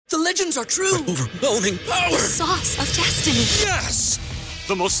The legends are true. Overwhelming power. Sauce of destiny. Yes!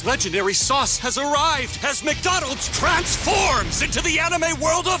 The most legendary sauce has arrived as McDonald's transforms into the anime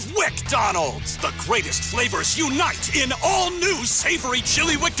world of WickDonald's. The greatest flavors unite in all new savory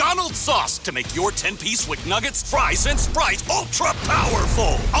chili McDonald's sauce to make your 10-piece Wick Nuggets, fries, and Sprite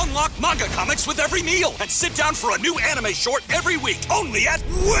ultra-powerful. Unlock manga comics with every meal and sit down for a new anime short every week only at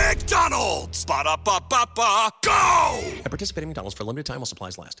WickDonald's. Ba-da-ba-ba-ba, go! At participating McDonald's for a limited time while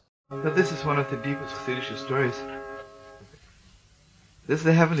supplies last. Now this is one of the deepest Chassidish stories. This is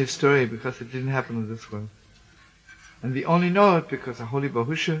a heavenly story because it didn't happen in this world. And we only know it because the Holy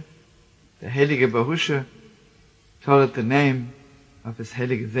Bahusha, the Heilige Bahusha, told it the name of his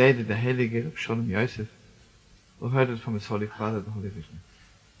Heilige Zayde, the Heilige Sholem Yosef, who heard it from his Holy Father, the Holy Vision.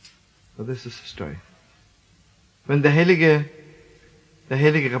 So this is the story. When the Heilige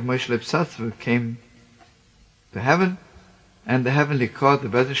Rab Moishe Leib Sassov came to heaven, and the heavenly court, the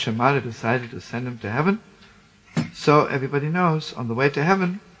Beis Shemada, decided to send him to heaven, so everybody knows, on the way to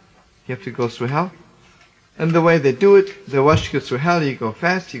heaven, you have to go through hell. And the way they do it, they wash you through hell, you go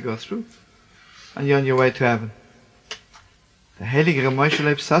fast, you go through, and you're on your way to heaven. The Heilige Rab Moishe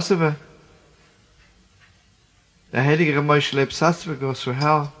Leib Sassov, goes through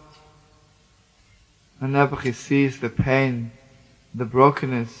hell, and whenever he sees the pain, the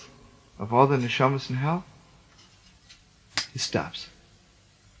brokenness of all the neshamas in hell, he stops.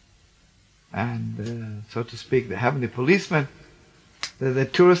 And so to speak, the heavenly policemen, the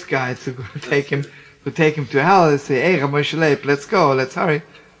tourist guides who take him to hell, they say, "Hey, Rab Moishe Leib, let's go, let's hurry.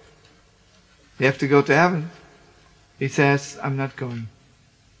 You have to go to heaven." He says, "I'm not going.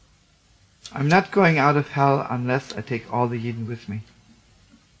 I'm not going out of hell unless I take all the Yidden with me."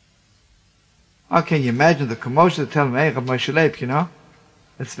 How can you imagine the commotion to tell him, "Hey, Rab Moishe Leib, you know,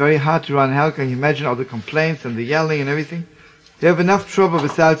 it's very hard to run hell. Can you imagine all the complaints and the yelling and everything? You have enough trouble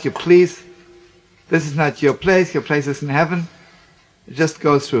without you, please. This is not your place is in heaven. Just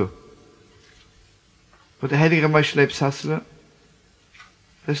go through." But the Heilige Rab Moishe Leib Sassov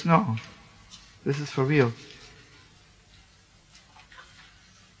says, "No, this is for real.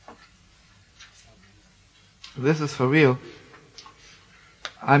 This is for real.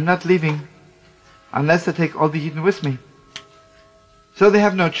 I'm not leaving unless I take all the Yidden with me." So they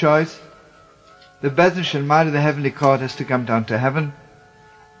have no choice. The Beis Shemada, the heavenly court, has to come down to heaven.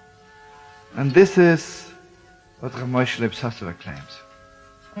 And this is what Rab Moishe Leib Sassov claims.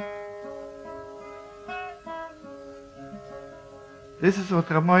 This is what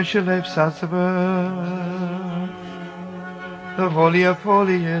Rab Moishe Leib Sassov, the Holy of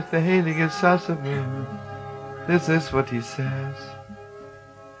Holies, the Heilige Sassov, this is what he says.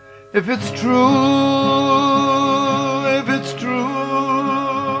 If it's true, if it's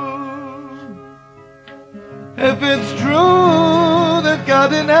true that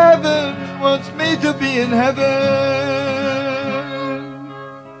God in heaven wants me to be in heaven,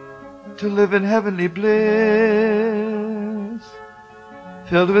 to live in heavenly bliss,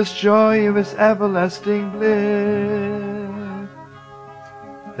 filled with joy, with everlasting bliss,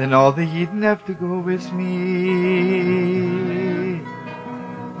 then all the Yidden have to go with me.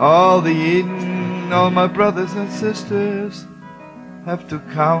 All the Yidden, all my brothers and sisters, have to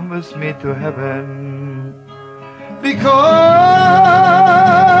come with me to heaven. Because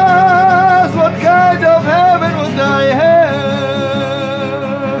what kind of heaven would I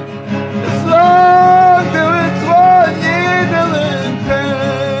have as long there is one needle in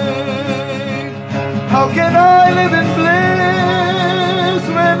pain? How can I live in bliss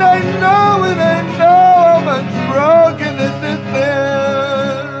when I know how much brokenness is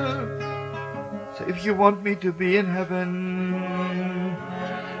there? So if you want me to be in heaven,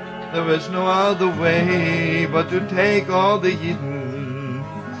 there is no other way but to take all the Yidden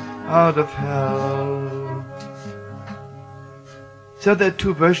out of hell. So there are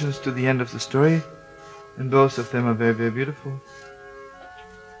two versions to the end of the story, and both of them are very, very beautiful.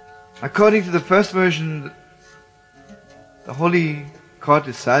 According to the first version, the Holy Court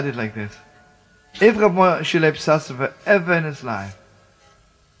decided like this. If Rab Moishe Leib Sassov ever in his life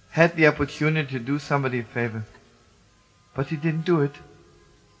had the opportunity to do somebody a favor, but he didn't do it,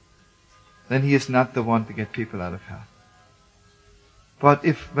 then he is not the one to get people out of hell. But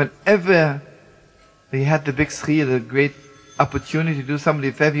if whenever he had the big schia, the great opportunity to do somebody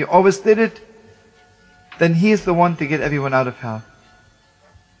a favor, he always did it, then he is the one to get everyone out of hell.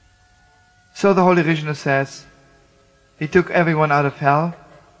 So the Holy Rishna says, he took everyone out of hell,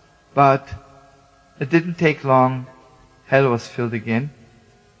 but it didn't take long, hell was filled again.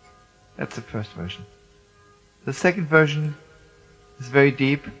 That's the first version. The second version is very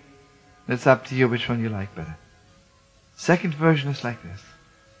deep. It's up to you which one you like better. Second version is like this.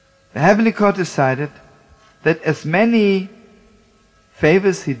 The Heavenly Court decided that as many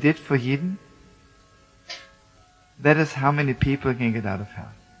favors he did for Yidden, that is how many people can get out of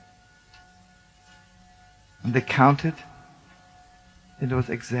hell. And they counted, and it was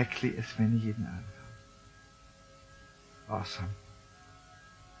exactly as many Yidden out of hell. Awesome.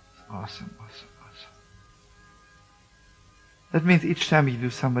 Awesome, awesome, awesome. That means each time you do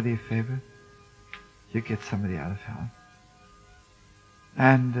somebody a favor, you get somebody out of hell.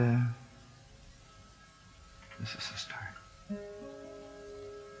 And this is the story.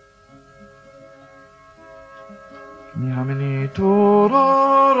 Nihamini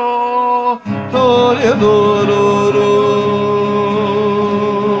tororo, toridororo,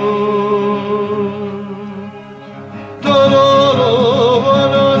 tororo,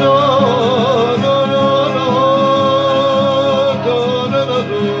 bororo, dororo,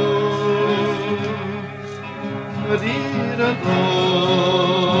 dororo, adirado,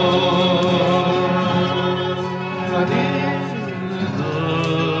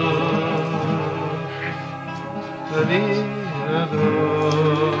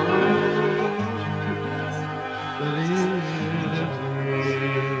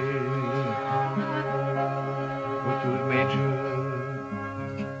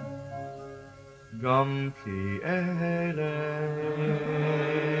 Gam ki ele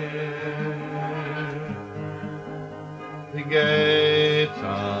the gates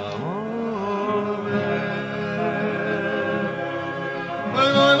are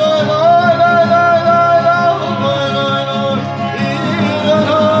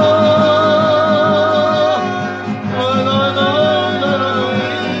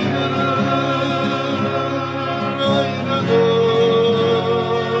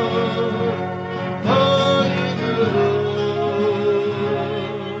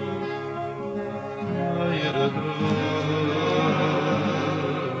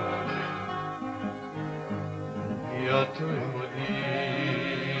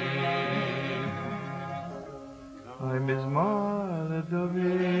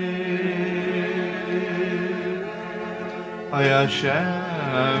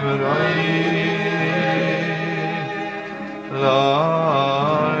Hashem Roi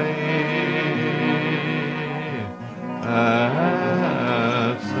Lai Etzo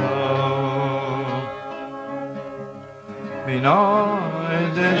Minoi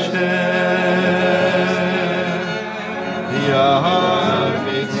Deshte Yahar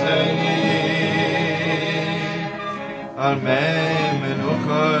Mitzei Armei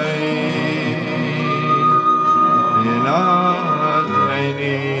Menukai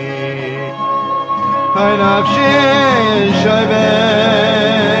Hay nafshi shoybe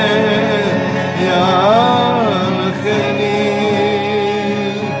ya khini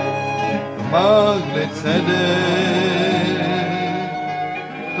mag letzedek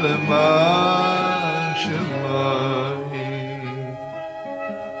leman shemai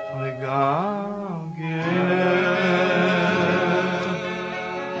gam gile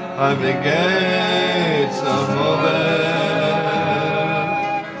I'm the gates of heaven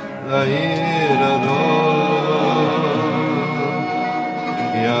the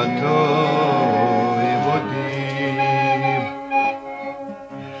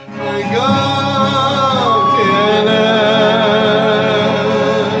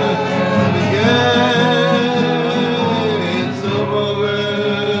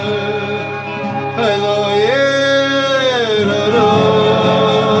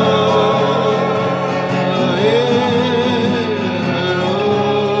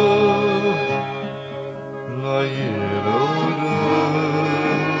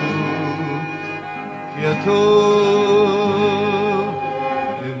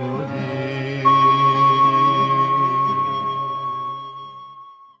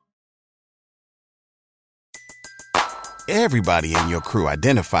Everybody in your crew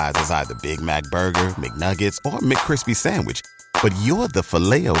identifies as either Big Mac Burger, McNuggets, or McCrispy Sandwich. But you're the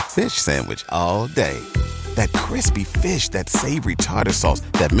Filet-O-Fish Sandwich all day. That crispy fish, that savory tartar sauce,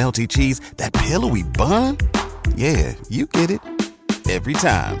 that melty cheese, that pillowy bun. Yeah, you get it. Every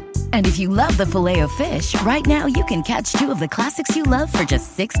time. And if you love the Filet-O-Fish, right now you can catch two of the classics you love for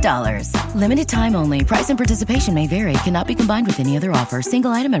just $6. Limited time only. Price and participation may vary. Cannot be combined with any other offer.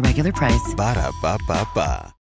 Single item at regular price. Ba-da-ba-ba-ba.